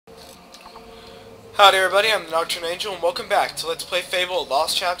Howdy everybody, I'm the Nocturne Angel, and welcome back to Let's Play Fable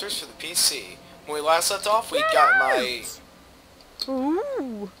Lost Chapters for the PC. When we last left off, we got my...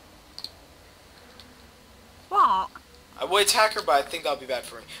 Ooh. What? I would attack her, but I think that would be bad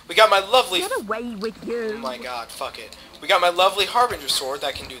for me. We got my lovely... Get away with you. Oh my god, fuck it. We got my lovely Harbinger sword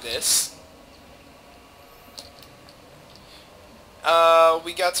that can do this.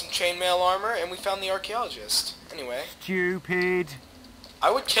 We got some chainmail armor, and we found the archaeologist. Anyway. Stupid. I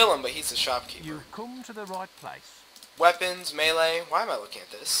would kill him, but he's a shopkeeper. You've come to the right place. Weapons, melee. Why am I looking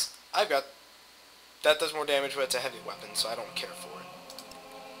at this? I've got... That does more damage, but it's a heavy weapon, so I don't care for it.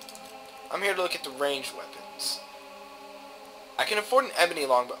 I'm here to look at the ranged weapons. I can afford an ebony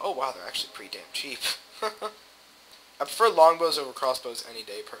longbow. Oh wow, they're actually pretty damn cheap. I prefer longbows over crossbows any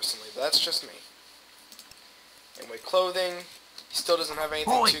day, personally, but that's just me. Anyway, clothing. He still doesn't have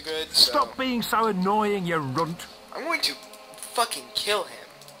anything too good, so... Stop being so annoying, you runt. I'm going to fucking kill him.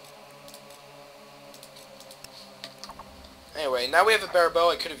 Anyway, now we have a bare bow.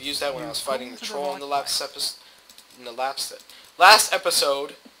 I could have used that when I was fighting the troll in the last episode,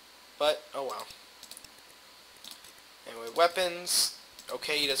 but oh well. Anyway, weapons.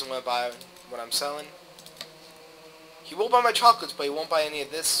 Okay, he doesn't want to buy what I'm selling. He will buy my chocolates, but he won't buy any of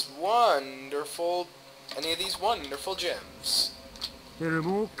these wonderful gems. There are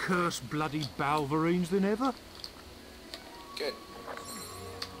more cursed bloody Balverines than ever. Good.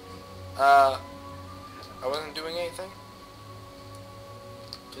 I wasn't doing anything.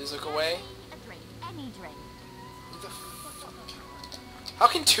 Please look away. A drink, any drink. Who the fuck? How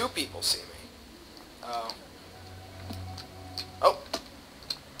can two people see me? Oh. Oh.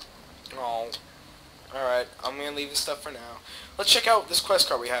 Oh. Alright, I'm gonna leave this stuff for now. Let's check out this quest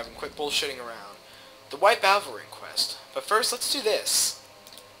card we have and quit bullshitting around. The White Balverine quest. But first, let's do this.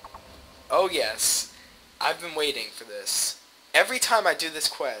 Oh yes. I've been waiting for this. Every time I do this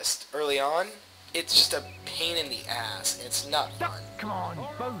quest, early on, it's just a pain in the ass, and it's not fun. Come on,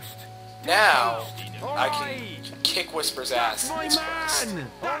 boast. Now, I can kick Whisper's ass in this quest.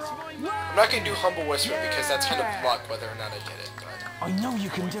 I'm not going to do Humble Whisper because that's kind of luck whether or not I did it, but... I know you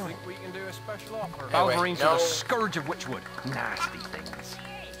can do it. We can do a special offer. Balverines no. are the scourge of Witchwood. Nasty things.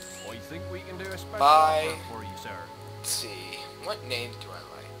 I think we can do a special Bye. offer for you, sir. Let's see, what name do I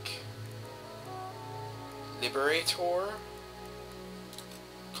like? Liberator?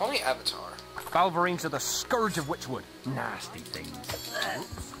 Call me Avatar. Balverines are the scourge of Witchwood. Nasty things.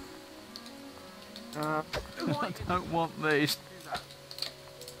 I don't want these.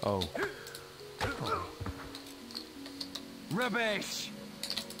 Oh. Rubbish!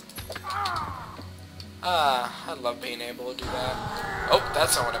 I love being able to do that. Oh,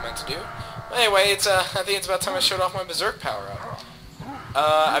 that's not what I meant to do. Anyway, I think it's about time I showed off my Berserk power-up.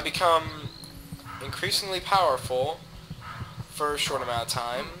 I become increasingly powerful for a short amount of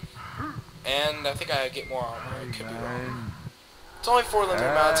time, and I think I get more armor. I could be wrong. It's only for a limited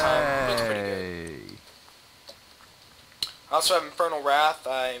amount of time, but it's pretty good. I also have Infernal Wrath.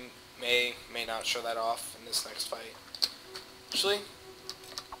 I may not show that off in this next fight. Actually,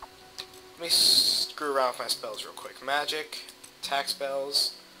 let me screw around with my spells real quick. Magic, attack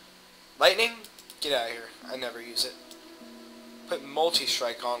spells, lightning, get out of here. I never use it. Put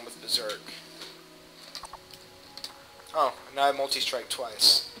multi-strike on with Berserk. Oh, now I have multi-strike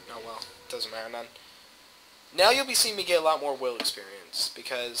twice. Oh well, doesn't matter none. Now you'll be seeing me get a lot more will experience,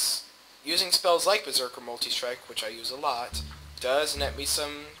 because using spells like Berserk or multi-strike, which I use a lot, does net me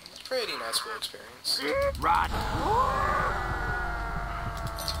some pretty nice will experience.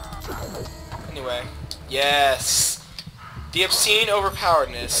 Anyway, yes! The obscene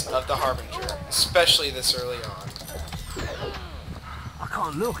overpoweredness of the Harbinger, especially this early on. I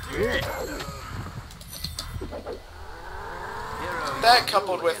can't look. That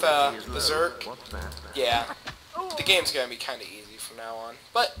coupled with Berserk, yeah, the game's gonna be kind of easy from now on,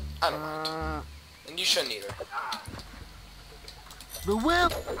 but I don't mind, and you shouldn't either. The will.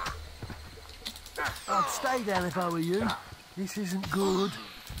 I'd stay down if I were you. This isn't good.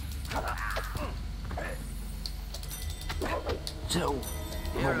 So,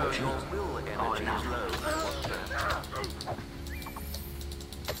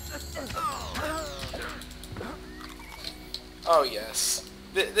 oh yes,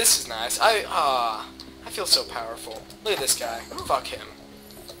 this is nice. I feel so powerful. Look at this guy. Fuck him.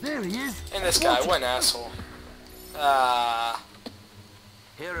 There he is. And this guy, what an asshole.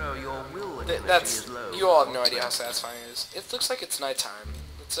 Hero, your will That's, you all have no idea how satisfying it is. It looks like it's nighttime.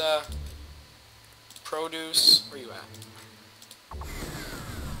 It's, produce, where you at?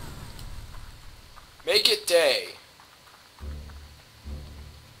 Make it day.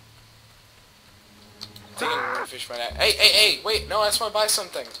 I think I'm gonna fish my net. Hey, wait, no, I just wanna buy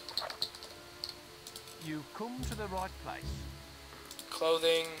something. You've come to the right place.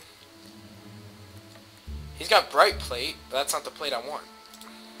 Clothing. He's got bright plate, but that's not the plate I want.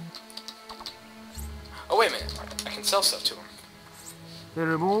 Oh, wait a minute. I can sell stuff to him. There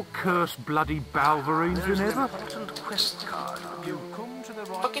are more cursed bloody Balverines than ever. Quest card. You've come to the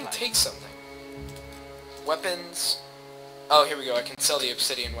right Fucking place. take something. Weapons. Oh, here we go. I can sell the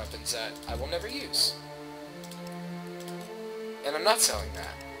obsidian weapons that I will never use. And I'm not selling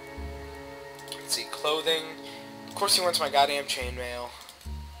that. Let's see, clothing. Of course he wants my goddamn chainmail.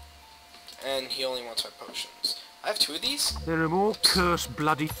 And he only wants my potions. I have 2 of these? There are more cursed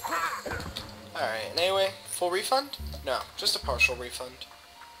bloody... Alright, and anyway, full refund? No, just a partial refund.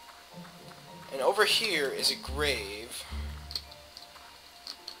 And over here is a grave.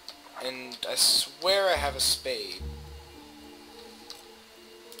 And I swear I have a spade.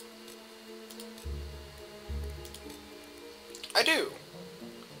 I do!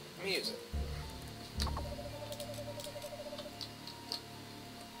 Let me use it.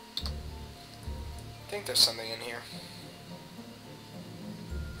 I think there's something in here.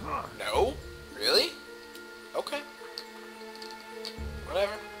 No? Really? Okay.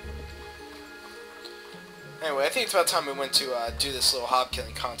 Whatever. Anyway, I think it's about time we went to do this little hob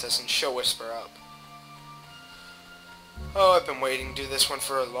killing contest and show Whisper up. Oh, I've been waiting to do this one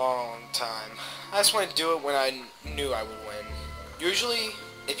for a long time. I just wanted to do it when I knew I would win. Usually,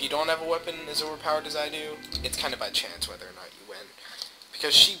 if you don't have a weapon as overpowered as I do, it's kind of by chance whether or not you win.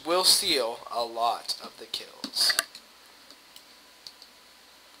 Because she will steal a lot of the kills.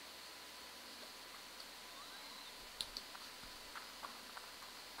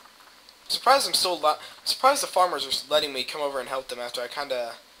 Surprised I'm still surprised the farmers are letting me come over and help them after I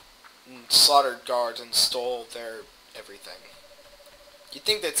kinda slaughtered guards and stole their everything. You'd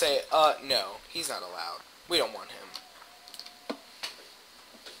think they'd say, no, he's not allowed. We don't want him.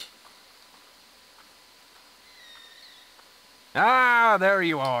 Ah, there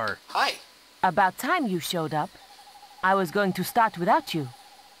you are. Hi. About time you showed up. I was going to start without you.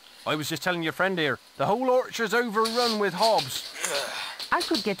 I was just telling your friend here, the whole orchard's overrun with hobs. I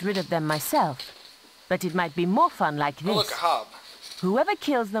could get rid of them myself. But it might be more fun like this. Oh, look, a hob. Whoever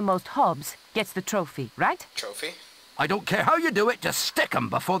kills the most hobs gets the trophy, right? Trophy? I don't care how you do it, just stick 'em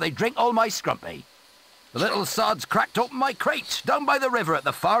before they drink all my scrumpy. The little sods cracked open my crate down by the river at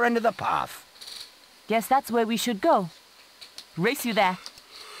the far end of the path. Guess that's where we should go. Race you there.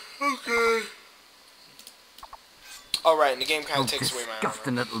 Okay. Alright, and the game kind of takes away my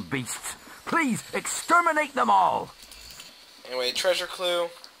Disgusting little beasts. Please, exterminate them all! Anyway, treasure clue.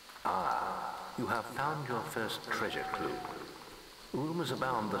 You have found your first treasure clue. Rumors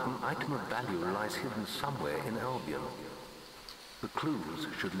abound that an item of value lies hidden somewhere in Albion. The clues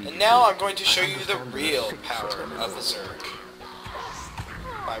should lead And you now to I'm going to show you the understand real sixth power element. of the Zerg.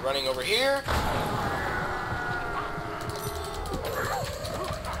 By running over here.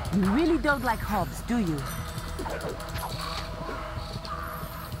 You really don't like hobs, do you?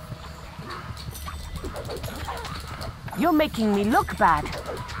 You're making me look bad.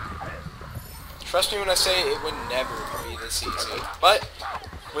 Trust me when I say it would never be this easy. But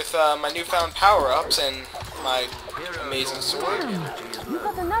with my newfound power-ups and my amazing sword, You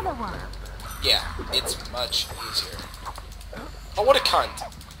got another one. yeah, it's much easier. Oh, what a cunt.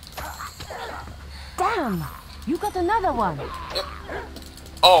 Damn! You got another one. Yep.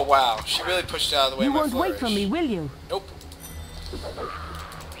 Oh, wow. She really pushed it out of the way You of my won't wait for flourish. me, will you? Nope.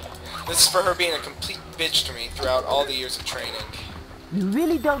 This is for her being a complete bitch to me throughout all the years of training. You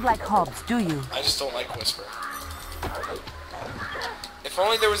really don't like hobs, do you? I just don't like Whisper. If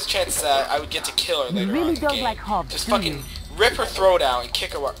only there was a chance that I would get to kill her later really on in the don't game. like Hobbes, Just do fucking you? rip her throat out and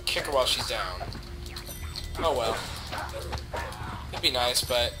kick her while she's down. Oh well. It'd be nice,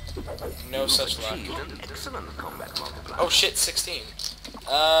 but no such luck. Achieved an excellent combat multiplier. Oh shit, 16.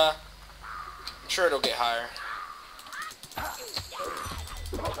 I'm sure it'll get higher.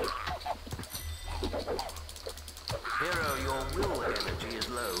 Hero, your will energy is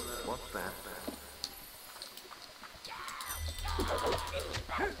low. What's that?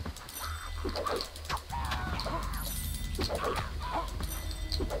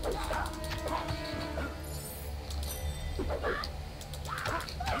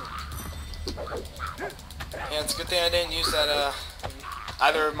 Yeah, it's a good thing I didn't use that,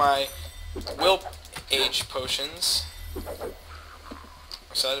 either of my will age potions.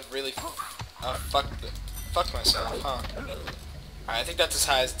 So I'd have really fucked myself, huh? Alright, I think that's as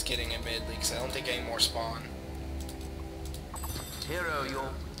high as it's getting admittedly, because I don't think any more spawn. Hero, your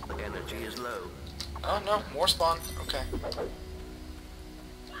energy is low. Oh no, more spawn. Okay.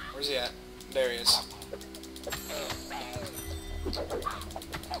 Where's he at? There he is.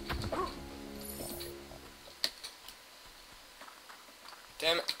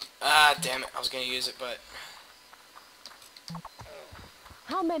 God damn it. I was gonna use it, but...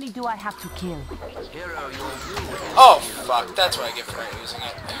 How many do I have to kill? Hero, you're Oh, fuck. That's what I get for not using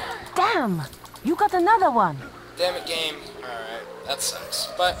it. Damn! You got another one. Damn it, game. Alright. That sucks.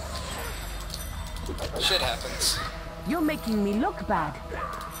 But... shit happens. You're making me look bad.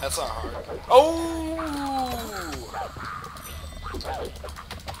 That's not hard. Oh!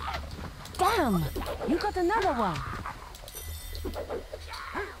 Damn! You got another one.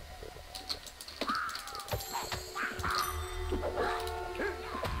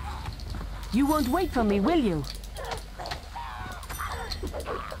 You won't wait for me, will you?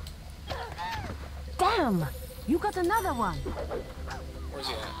 Damn! You got another one. Where's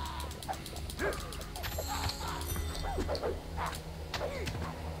he at?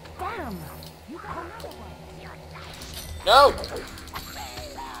 Damn! You got another one. No!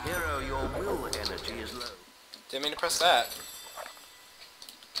 Hero, your will energy is low. Didn't mean to press that.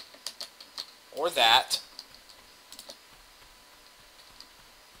 Or that.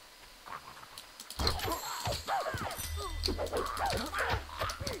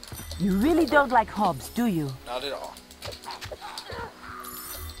 You really don't like Hobbes, do you? Not at all.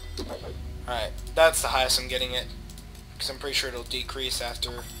 Alright, that's the highest I'm getting it. Because I'm pretty sure it'll decrease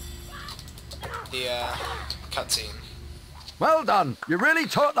after the cutscene. Well done. You really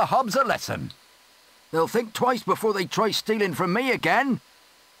taught the Hobbes a lesson. They'll think twice before they try stealing from me again.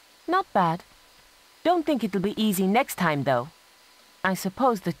 Not bad. Don't think it'll be easy next time, though. I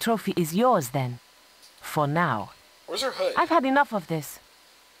suppose the trophy is yours, then. For now. Where's her hood? I've had enough of this.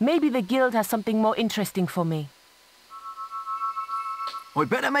 Maybe the guild has something more interesting for me. I'd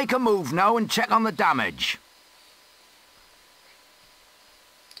better make a move now and check on the damage.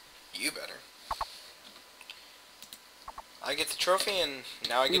 You better. I get the trophy and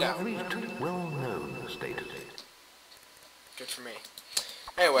now I get out. Well-known status. Good for me.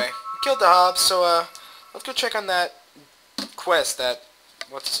 Anyway, we killed the Hobbes, so let's go check on that quest that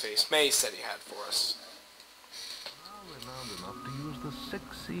what's-his-face May said he had for us. Renowned enough to use the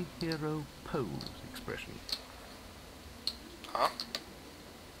sexy hero pose expression. Huh?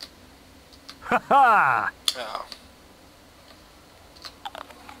 Ha ha! Oh.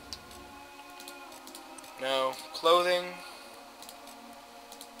 No. Clothing.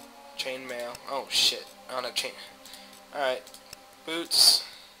 Chainmail. Oh shit. I don't have chain. Alright. Boots.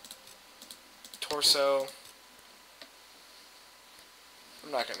 Torso.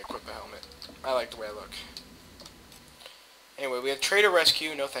 I'm not gonna equip a helmet. I like the way I look. Anyway, we have Trader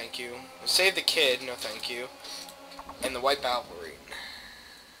Rescue, no thank you. Save the Kid, no thank you. And the White Balverine.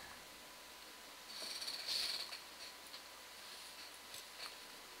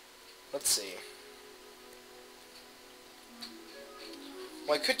 Let's see.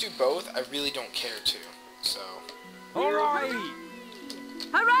 Well, I could do both. I really don't care to. So. All right.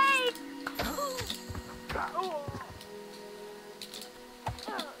 Hooray!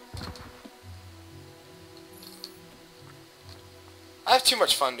 I have too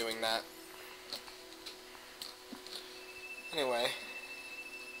much fun doing that. Anyway.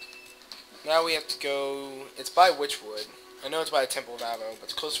 Now we have to go... It's by Witchwood. I know it's by Temple of Avo, but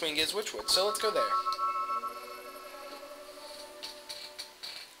the closest we can get is Witchwood, so let's go there.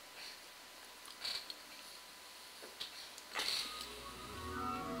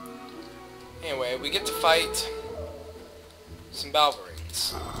 Anyway, we get to fight some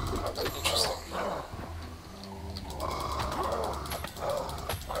Balverines. Interesting.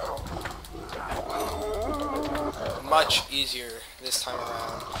 Much easier this time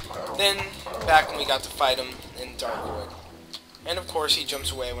around than back when we got to fight him in Darkwood. And of course he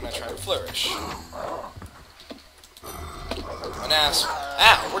jumps away when I try to flourish. An ass.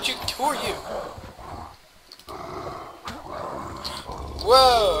 Ow! Who are you?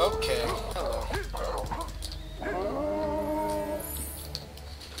 Whoa, okay. Hello.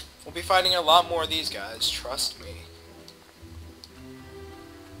 We'll be fighting a lot more of these guys, trust me.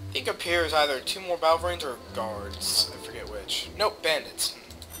 I think up here is either 2 more Balverines or guards. I forget which. Nope, bandits.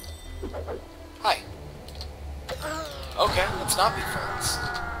 Hi. Okay, let's not be friends.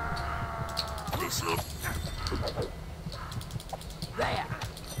 There!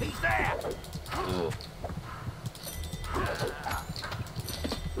 He's there!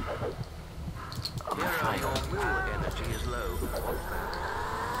 Hero, your will energy is low.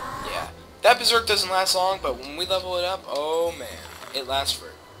 Yeah. That berserk doesn't last long, but when we level it up, oh man. It lasts for a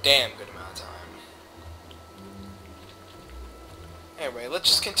damn good amount of time. Anyway, let's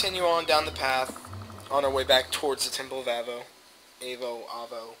just continue on down the path on our way back towards the Temple of Avo. Avo,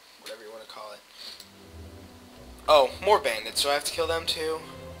 whatever you want to call it. Oh, more bandits, so I have to kill them too?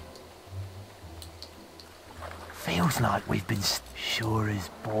 Feels like we've been sure as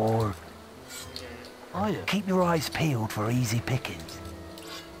bore. Are you? Keep your eyes peeled for easy pickings.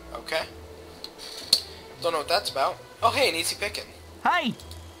 Okay. Don't know what that's about. Oh, hey, an easy picking. Hey!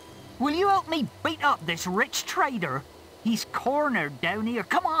 Will you help me beat up this rich trader? He's cornered down here.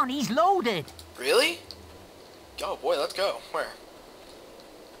 Come on, he's loaded. Really? Oh boy, let's go. Where?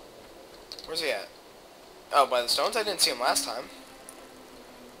 Where's he at? Oh, by the stones? I didn't see him last time.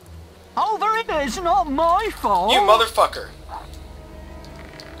 Balverine is not my fault. You motherfucker.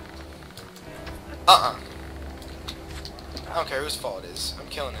 I don't care whose fault it is. I'm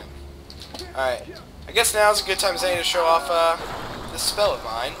killing him. Alright. I guess now's a good time as any to show off this spell of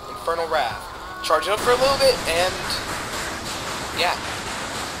mine, Infernal Wrath. Charge it up for a little bit, and yeah.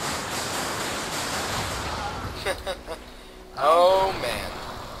 Oh man.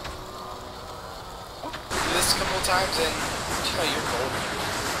 Do this a couple of times and you're golden.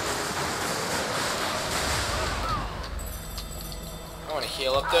 I want to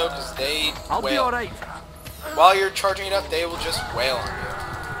heal up though, because they I'll be wail. alright. While you're charging it up, they will just wail on you.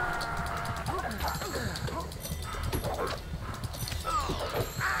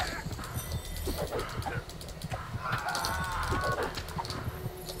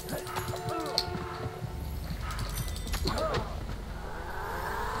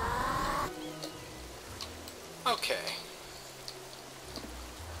 Okay.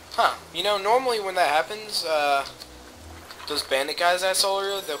 Huh. You know, normally when that happens, those bandit guys I saw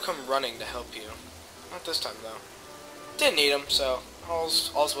earlier, they'll come running to help you. Not this time, though. Didn't need them, so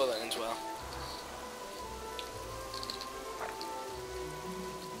all's well that ends well.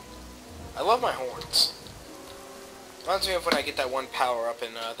 I love my horns. Reminds me of when I get that one power up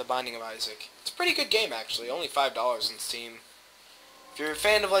in The Binding of Isaac. It's a pretty good game, actually. Only $5 on Steam. If you're a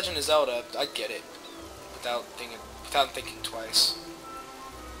fan of Legend of Zelda, I'd get it. Without thinking twice.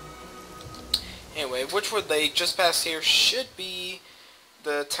 Anyway, Witchwood Lake, just past here, should be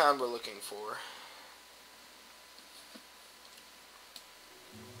the town we're looking for.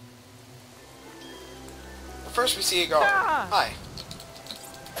 But first we see a guard. Hi.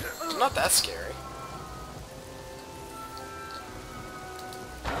 I'm not that scary.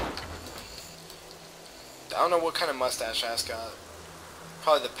 I don't know what kind of mustache Ass got.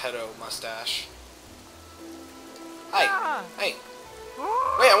 Probably the pedo mustache. Hi. Hey.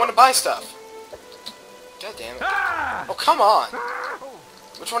 Wait, I want to buy stuff. God damn it. Oh, come on.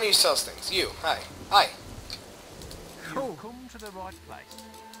 Which one of you sells things? You. Hi. Hi. You've come to the right place.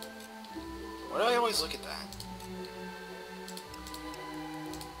 Why do I always look at that?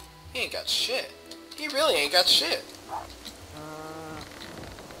 He ain't got shit. He really ain't got shit.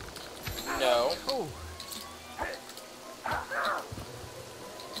 No.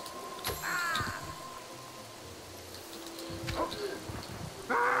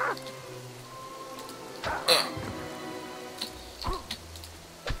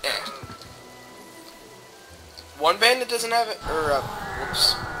 One bandit doesn't have it, or,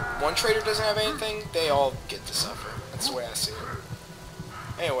 whoops. One trader doesn't have anything, they all get to suffer. That's the way I see it.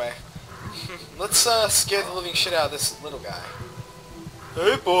 Anyway. Let's, scare the living shit out of this little guy.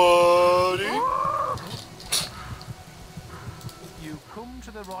 Hey, buddy! You come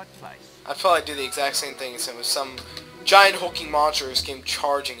to the right place. I'd probably do the exact same thing as him if some giant hulking monsters came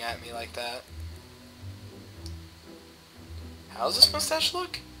charging at me like that. How's this mustache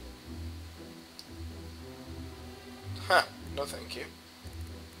look? Huh, no thank you.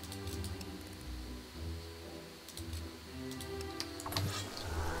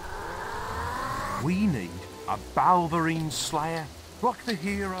 We need a Balverine slayer, like the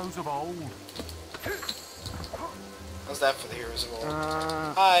heroes of old. How's that for the heroes of old?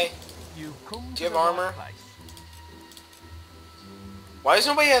 Hi. You come Do you to have the armor? right place. Why does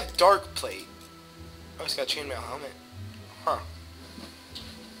nobody have dark plate? Oh, he's got a chainmail helmet. Huh.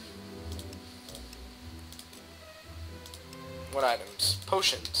 What items?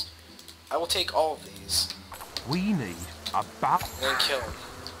 Potions. I will take all of these. We need a Bal... And then kill him.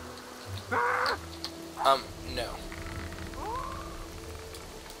 No.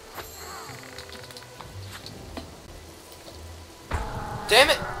 Damn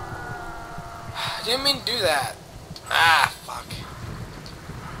it! I didn't mean to do that. Ah, fuck.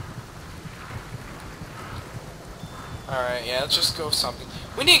 Alright, yeah, let's just go with something.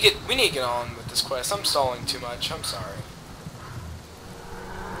 We need to get on with this quest. I'm stalling too much. I'm sorry.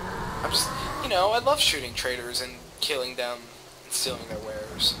 I'm just, you know, I love shooting traders and killing them and stealing their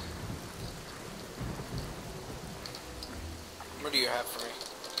wares. What do you have for me?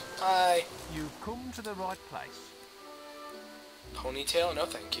 Hi. You come to the right place. Ponytail? No,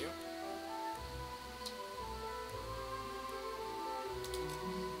 thank you.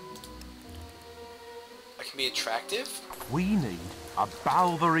 I can be attractive? We need a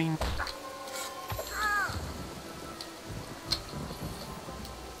Balverine.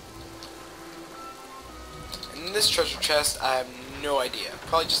 In this treasure chest, I have no idea.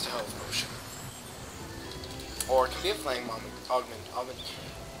 Probably just a health potion. Or it can be a flame augment.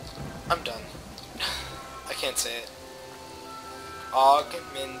 I'm done. I can't say it.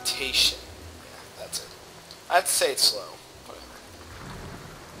 Augmentation. Yeah, that's it. I have to say it slow. Whatever.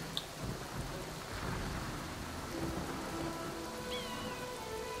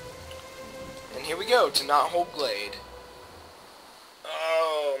 And here we go to Knothole Glade.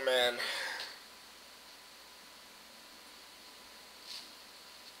 Oh man.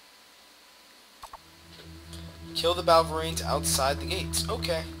 Kill the Balverines outside the gates.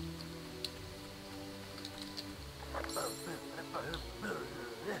 Okay.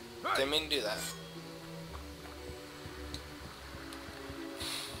 Didn't mean to do that.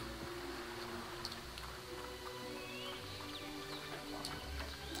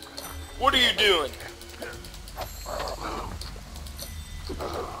 What are you doing?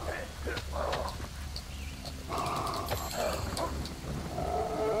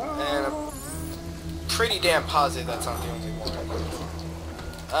 And I'm pretty damn positive that's not the only one.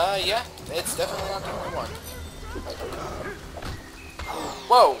 Yeah, it's definitely not the only one.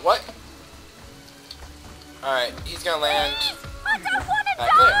 Whoa, what? Alright, he's gonna land. I don't want to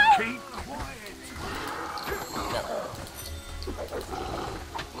back die! there.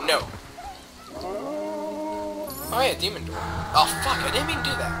 No. No. Oh yeah, demon door. Oh fuck, I didn't mean to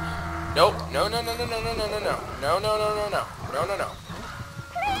do that. Nope. No, no, no, no, no, no, no, no, no. No, no, no, no, no. No, no, no.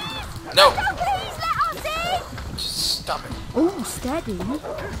 No. Please let us in! Just stop it. Oh, steady.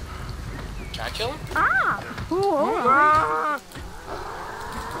 Can I kill him? Ah! Oh, alright.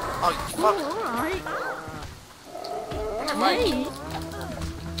 Oh, you fuck. Alright. Wonder if I can.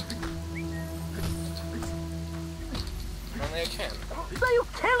 Only I can. They'll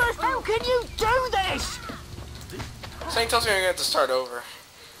kill us! How can you do this? Something tells me I'm gonna have to start over.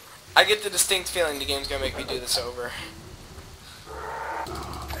 I get the distinct feeling the game's gonna make me do this over.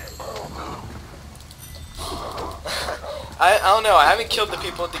 I don't know, I haven't killed the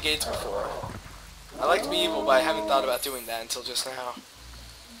people at the gates before. I like to be evil, but I haven't thought about doing that until just now.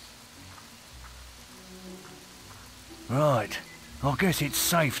 Right. I guess it's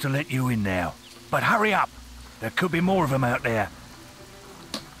safe to let you in now. But hurry up. There could be more of them out there.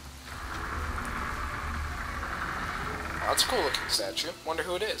 That's a cool looking statue. Wonder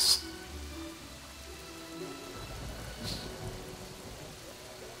who it is.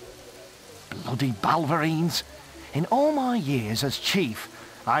 Bloody Balverines. In all my years as chief,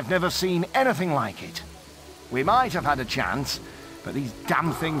 I've never seen anything like it. We might have had a chance, but these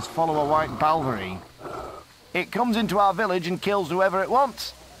damn things follow a white Balverine. It comes into our village and kills whoever it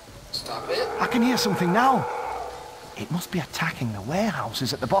wants. Stop it. I can hear something now. It must be attacking the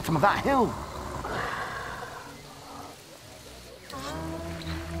warehouses at the bottom of that hill.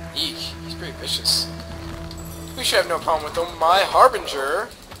 Eek, he's pretty vicious. We should have no problem with him. My Harbinger.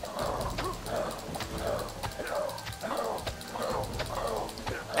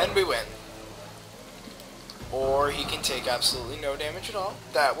 And we win. Or he can take absolutely no damage at all.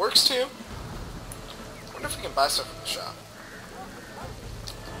 That works too. Wonder if we can buy stuff from the shop.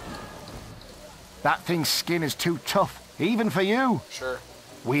 That thing's skin is too tough, even for you. Sure.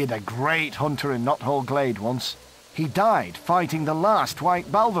 We had a great hunter in Knothole Glade once. He died fighting the last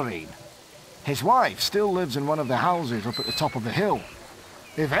white Balverine. His wife still lives in one of the houses up at the top of the hill.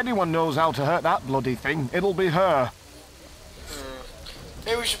 If anyone knows how to hurt that bloody thing, it'll be her.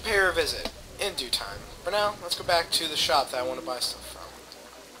 Maybe we should pay her a visit in due time. For now, let's go back to the shop that I want to buy stuff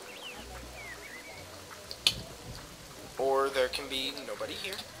from. Or there can be nobody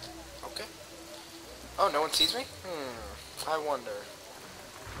here. Okay. Oh, no one sees me? I wonder.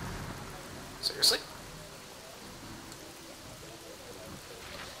 Seriously?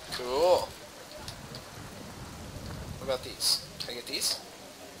 Cool. What about these? Can I get these?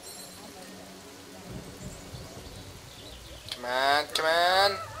 Come on, come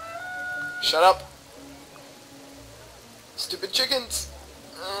on! Shut up! Stupid chickens!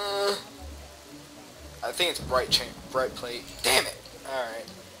 I think it's bright plate. Damn it! Alright.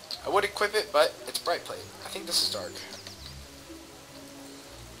 I would equip it, but it's bright plate. I think this is dark.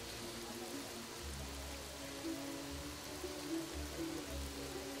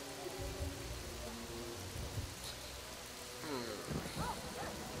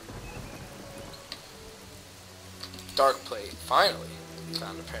 Dark plate. Finally.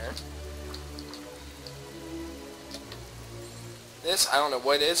 Found a pair. This, I don't know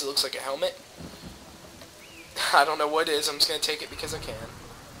what it is. It looks like a helmet. I don't know what it is. I'm just going to take it because I can.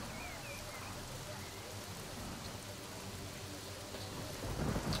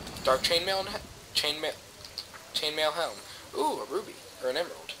 Dark chainmail helm. Ooh, a ruby or an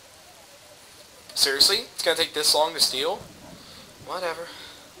emerald. Seriously? It's gonna take this long to steal? Whatever.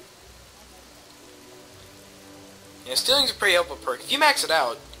 Yeah, stealing's a pretty helpful perk. If you max it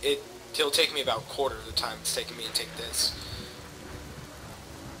out, it'll take me about a quarter of the time it's taking me to take this.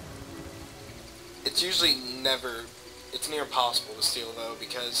 It's usually never... It's near impossible to steal, though,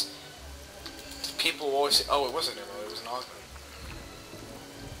 because people will always say, oh, it wasn't an emerald, it was an augment.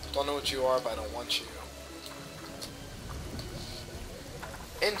 Don't know what you are, but I don't want you.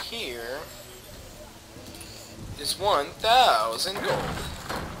 In here is 1,000 gold.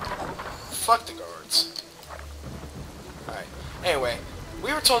 Fuck the guards. Alright, anyway,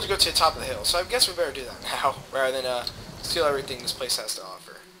 we were told to go to the top of the hill, so I guess we better do that now, rather than steal everything this place has to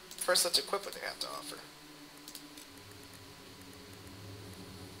offer. First, let's equip what they have to offer.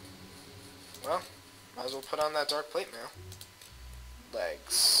 Well, might as well put on that dark plate now.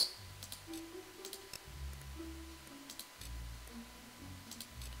 Legs.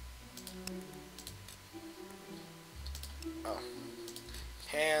 Oh.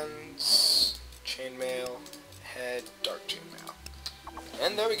 Hands, chainmail, head, dark chainmail.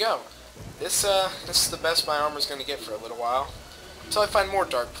 And there we go. This is the best my armor's gonna get for a little while. Until I find more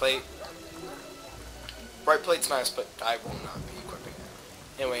dark plate. Bright plate's nice, but I will not be equipping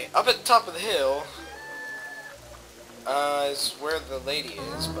it. Anyway, up at the top of the hill is where the lady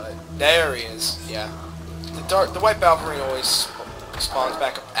is, but there he is. Yeah, the white Balverine always spawns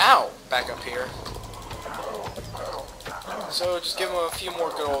back up. Ow! Back up here. So just give him a few more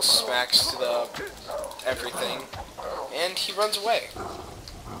good old smacks to the everything, and he runs away.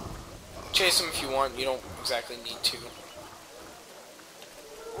 Chase him if you want. You don't exactly need to.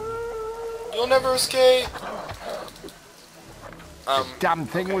 You'll never escape! The damn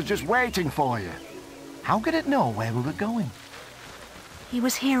thing was just waiting for you. How could it know where we were going? He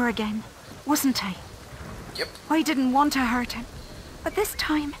was here again, wasn't he? Yep. I didn't want to hurt him, but this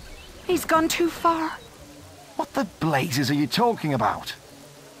time, he's gone too far. What the blazes are you talking about?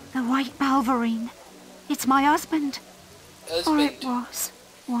 The white Balverine. It's my husband. Or it was,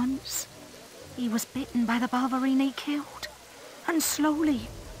 once. He was bitten by the Balverine he killed. And slowly,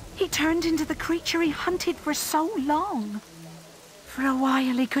 he turned into the creature he hunted for so long. For a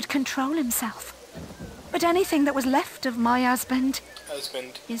while he could control himself. But anything that was left of my husband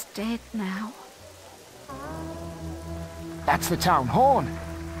is dead now. That's the town horn.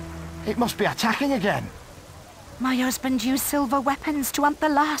 It must be attacking again. My husband used silver weapons to hunt the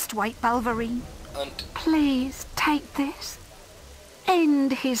last white Balverine. Please take this.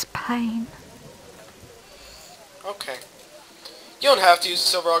 End his pain. Okay. You don't have to use the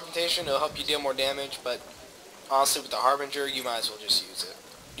silver augmentation, it'll help you deal more damage, but honestly with the Harbinger, you might as well just use it.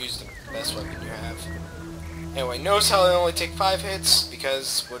 Use the best weapon you have. Anyway, notice how they only take 5 hits,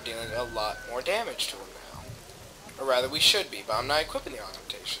 because we're dealing a lot more damage to him now. Or rather, we should be, but I'm not equipping the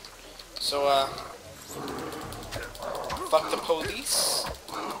augmentation. So, fuck the police.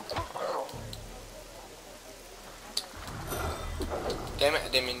 Damn it, I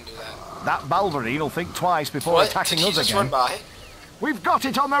didn't mean to do that. That Balverine will think twice before attacking us again. Did he just run by? We've got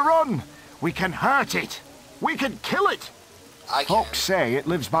it on the run! We can hurt it! We can kill it! Folks say it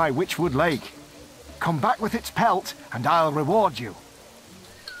lives by Witchwood Lake. Come back with its pelt, and I'll reward you.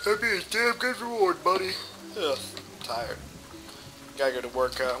 That'd be a damn good reward, buddy. Ugh, I'm tired. Gotta go to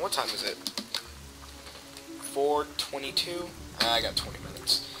work, what time is it? 4:22? I got 20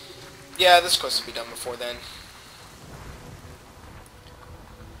 minutes. Yeah, this quest will be done before then.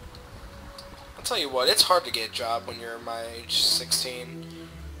 I'll tell you what, it's hard to get a job when you're my age, 16.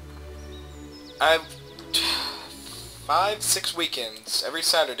 I've 5-6 weekends, every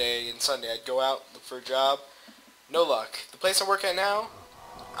Saturday and Sunday I'd go out, look for a job. No luck. The place I work at now,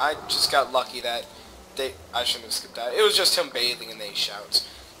 I just got lucky that I shouldn't have skipped that. It was just him bathing and then he shouts.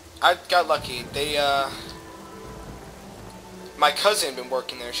 I got lucky. My cousin had been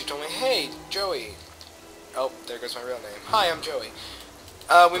working there. She told me, hey, Joey. Oh, there goes my real name. Hi, I'm Joey.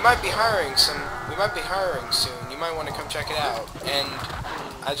 We might be hiring soon. You might want to come check it out. And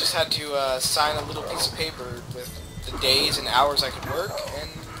I just had to sign a little piece of paper with the days and hours I could work, and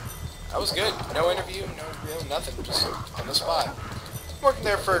I was good. No interview, no real nothing, just on the spot. I'm working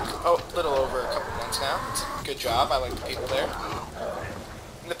there for a little over a couple months now. It's a good job. I like the people there.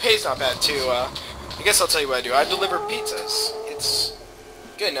 And the pay's not bad too. I guess I'll tell you what I do. I deliver pizzas. It's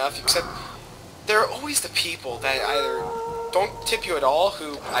good enough, except there are always the people that either don't tip you at all,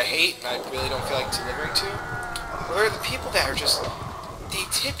 who I hate and I really don't feel like delivering to, or there are the people that are just, they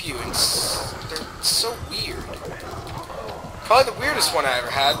tip you and they're so weird. Probably the weirdest one I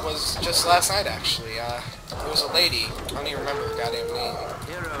ever had was just last night, actually. It was a lady. I don't even remember her goddamn name.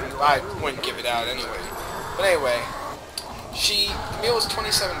 I wouldn't give it out anyway. But anyway, the meal was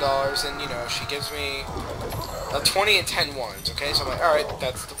 $27, and, you know, she gives me 20 and 10 ones, okay? So I'm like, alright,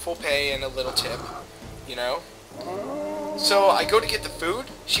 that's the full pay and a little tip, you know? So I go to get the food,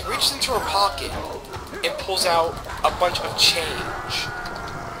 she reaches into her pocket and pulls out a bunch of change.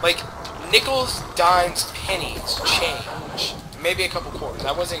 Like, nickels, dimes, pennies, change. Maybe a couple quarters.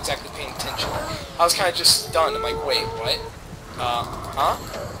 I wasn't exactly paying attention. I was kind of just stunned. I'm like, wait, what? Huh?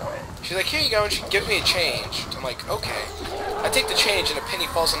 She's like, here you go, and she gives me a change. I'm like, okay. I take the change, and a penny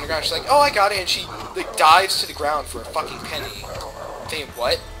falls on the ground. She's like, oh, I got it, and she, like, dives to the ground for a fucking penny. I'm thinking,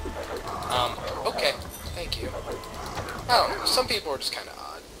 what? Okay. Thank you. I don't know. Some people are just kind of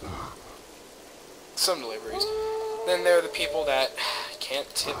odd. Some deliveries. Then there are the people that can't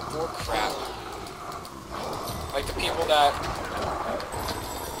tip for crap. Like the people that,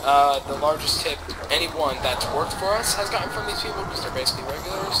 the largest tip anyone that's worked for us has gotten from these people, because they're basically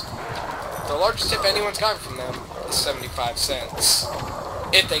regulars. The largest tip anyone's gotten from them is 75 cents.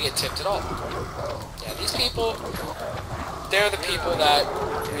 If they get tipped at all. Yeah, these people, they're the people that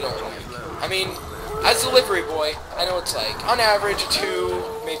we don't like. I mean, as a delivery boy, I know it's like, on average, a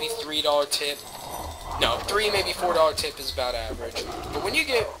 $2, maybe $3 tip. No, $3, maybe $4 tip is about average. But when you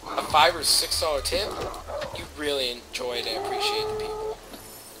get a $5 or $6 tip, you really enjoy it and appreciate the people.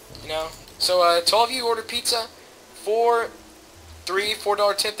 You know? So, to all of you who order pizza, $3,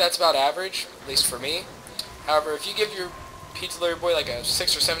 $4 tip, that's about average, at least for me. However, if you give your pizza delivery boy like a $6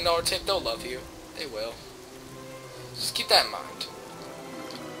 or $7 tip, they'll love you. They will. Just keep that in mind.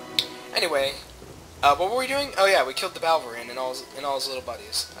 Anyway, what were we doing? Oh yeah, we killed the Balverine and all his little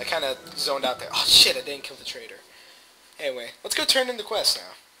buddies. I kind of zoned out there. Oh shit, I didn't kill the traitor. Anyway, let's go turn in the quest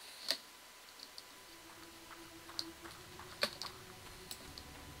now.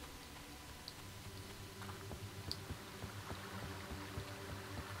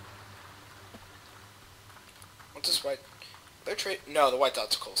 What's this white? They're no, the white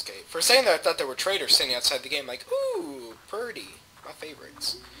dot's a coal skate. For a second there, I thought there were traitors sitting outside the game. Like, ooh, birdie, my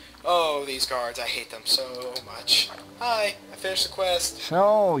favorites. Oh, these guards, I hate them so much. Hi, I finished the quest.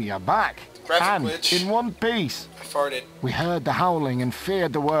 So, you're back. Graphic and glitch. in one piece. I farted. We heard the howling and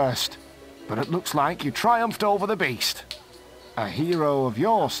feared the worst. But it looks like you triumphed over the beast. A hero of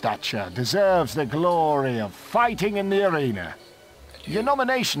your stature deserves the glory of fighting in the arena. Your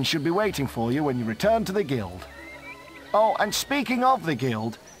nomination should be waiting for you when you return to the guild. Oh, and speaking of the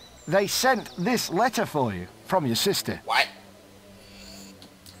guild, they sent this letter for you from your sister. What?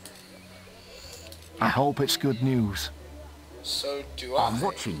 I hope it's good news. So do I. I'm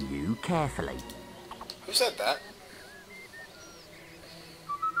watching you carefully. Who said that?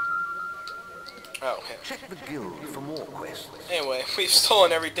 Oh, okay. Check the guild for more quests. Anyway, we've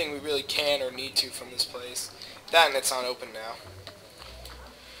stolen everything we really can or need to from this place. That and it's not open now.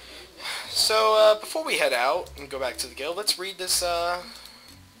 So, before we head out and go back to the guild, let's read this,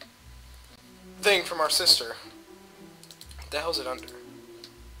 thing from our sister. What the hell's it under?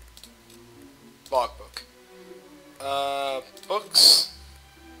 Logbook. Books.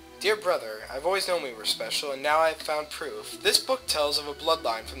 Dear brother, I've always known we were special, and now I've found proof. This book tells of a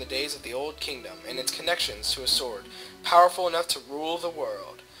bloodline from the days of the Old Kingdom, and its connections to a sword, powerful enough to rule the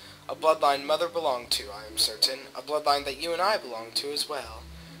world. A bloodline Mother belonged to, I am certain. A bloodline that you and I belong to as well.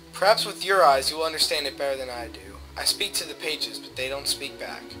 Perhaps with your eyes you will understand it better than I do. I speak to the pages, but they don't speak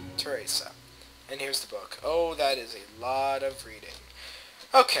back. Teresa. And here's the book. Oh, that is a lot of reading.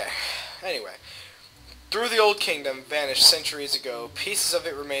 Okay. Anyway. Through the Old Kingdom, vanished centuries ago, pieces of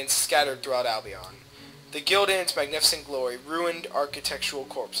it remain scattered throughout Albion. The guild in its magnificent glory, ruined architectural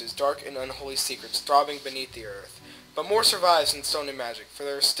corpses, dark and unholy secrets throbbing beneath the earth. But more survives in stone and magic, for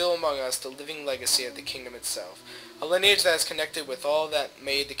there is still among us the living legacy of the kingdom itself. A lineage that is connected with all that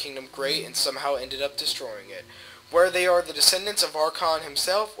made the kingdom great and somehow ended up destroying it. Where they are the descendants of Archon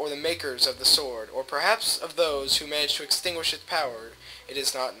himself, or the makers of the sword, or perhaps of those who managed to extinguish its power, it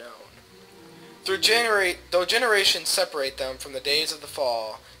is not known. Though generations separate them from the days of the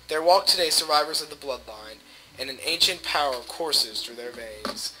fall, there walk today survivors of the bloodline, and an ancient power courses through their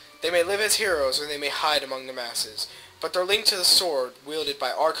veins. They may live as heroes, or they may hide among the masses, but their link to the sword, wielded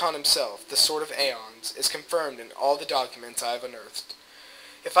by Archon himself, the Sword of Aeons, is confirmed in all the documents I have unearthed.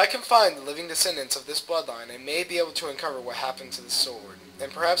 If I can find the living descendants of this bloodline, I may be able to uncover what happened to the sword,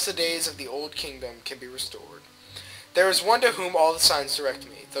 and perhaps the days of the Old Kingdom can be restored. There is one to whom all the signs direct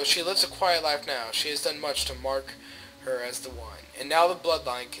me. Though she lives a quiet life now, she has done much to mark her as the one, and now the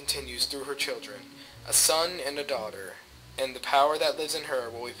bloodline continues through her children, a son and a daughter, and the power that lives in her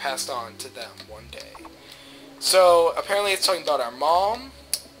will be passed on to them one day. So, apparently it's talking about our mom,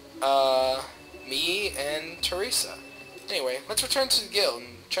 me, and Teresa. Anyway, let's return to the guild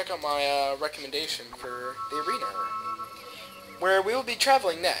and check out my recommendation for the arena, where we will be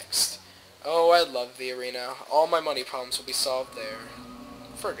traveling next. Oh, I love the arena. All my money problems will be solved there.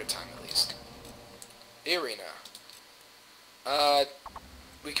 For a good time, at least. The arena.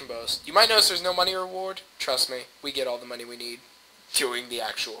 We can boast. You might notice there's no money reward. Trust me, we get all the money we need doing the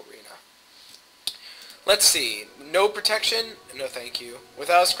actual arena. Let's see. No protection? No thank you.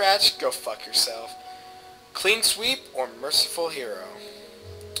 Without a scratch? Go fuck yourself. Clean sweep or merciful hero?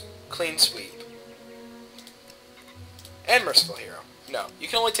 Clean sweep. And merciful hero. No, you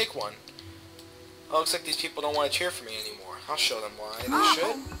can only take one. Oh, looks like these people don't want to cheer for me anymore. I'll show them why they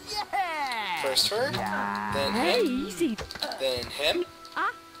should. First her, then him, Easy. then him,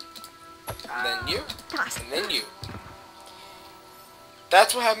 then you, and then you.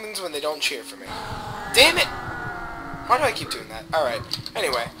 That's what happens when they don't cheer for me. Damn it! Why do I keep doing that? Alright,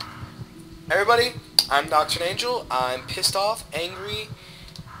 anyway. Everybody, I'm Dr. Angel. I'm pissed off, angry,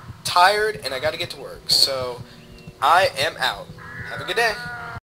 tired, and I gotta get to work. So, I am out. Have a good day.